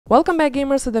Welcome back,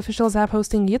 gamers, to the official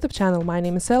ZAP-Hosting YouTube channel. My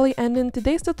name is Ellie, and in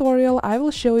today's tutorial I will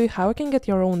show you how you can get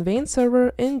your own Vane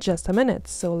server in just a minute,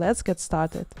 so let's get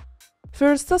started.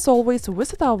 First, as always,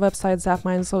 visit our website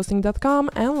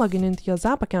ZAP-Hosting.com and log in into your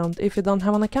ZAP account. If you don't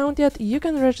have an account yet, you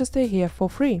can register here for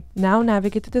free. Now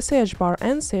navigate to the search bar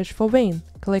and search for Vane.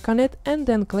 Click on it and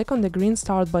then click on the green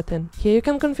Start button. Here you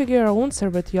can configure your own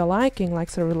server to your liking, like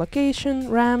server location,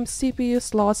 RAM, CPU,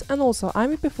 slots, and also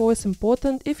IPv4 is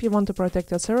important if you want to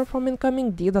protect your server from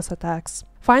incoming DDoS attacks.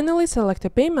 Finally, select a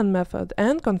payment method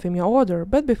and confirm your order,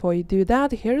 but before you do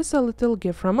that, here is a little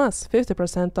gift from us,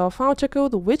 50% off voucher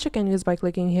code, which you can use by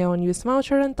clicking here on Use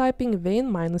Voucher and typing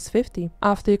Vane-50.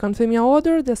 After you confirm your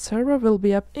order, the server will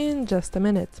be up in just a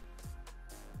minute.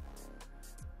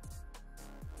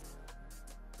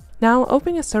 Now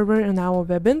open your server in our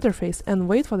web interface and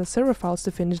wait for the server files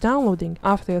to finish downloading.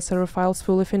 After your server files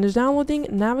fully finish downloading,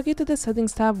 navigate to the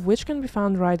settings tab, which can be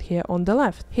found right here on the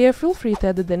left. Here feel free to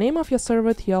edit the name of your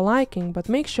server to your liking, but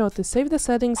make sure to save the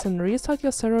settings and restart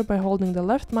your server by holding the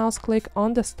left mouse click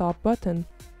on the stop button.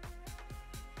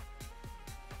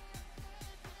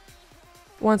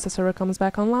 Once the server comes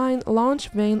back online, launch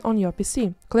Vane on your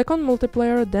PC. Click on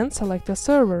Multiplayer, then select your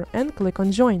server and click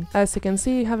on Join. As you can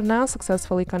see, you have now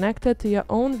successfully connected to your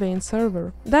own Vane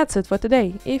server. That's it for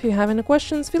today. If you have any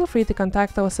questions, feel free to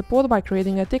contact our support by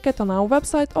creating a ticket on our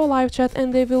website or live chat,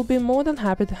 and they will be more than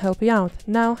happy to help you out.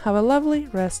 Now have a lovely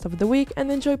rest of the week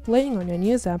and enjoy playing on your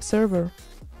new ZAP server.